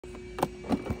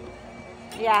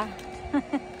Yeah.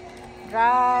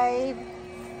 Drive.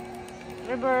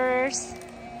 Reverse.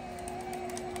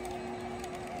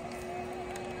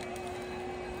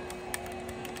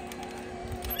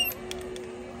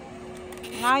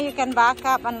 Now you can back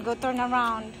up and go turn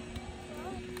around.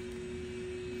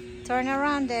 Turn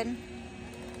around then.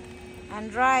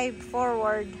 And drive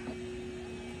forward.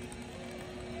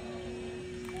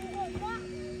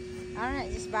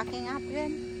 Alright, just backing up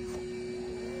then.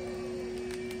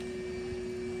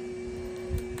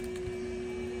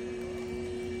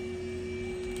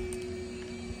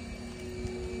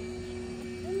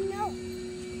 No.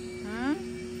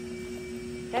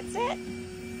 That's it.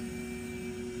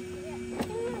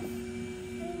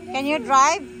 Can you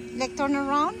drive? Like turn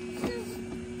around?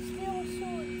 Still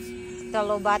short. Still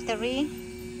low battery.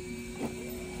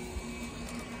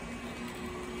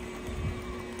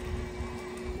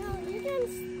 No, you can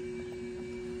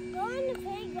go on the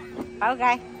playground.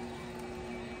 Okay.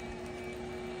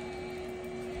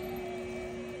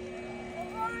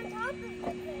 Go on top of the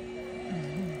playground.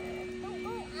 Don't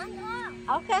go on top.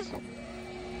 Okay.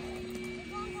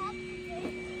 Go on top of the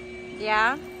playground.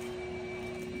 Yeah.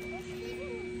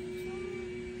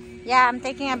 Yeah, I'm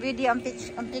taking a video on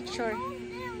picture. Oh,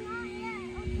 no, not yet.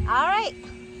 Okay. All right.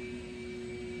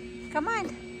 Come on.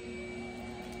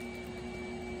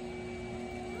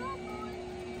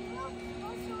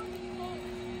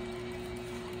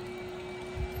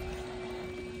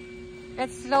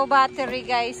 It's low battery,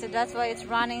 guys, so that's why it's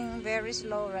running very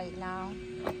slow right now.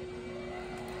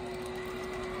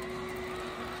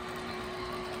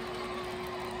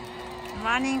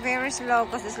 Running very slow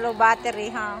because it's low battery,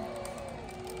 huh?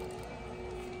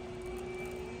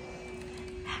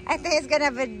 I think it's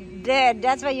gonna be dead.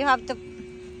 That's why you have to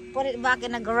put it back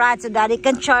in the garage so Daddy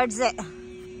can charge it.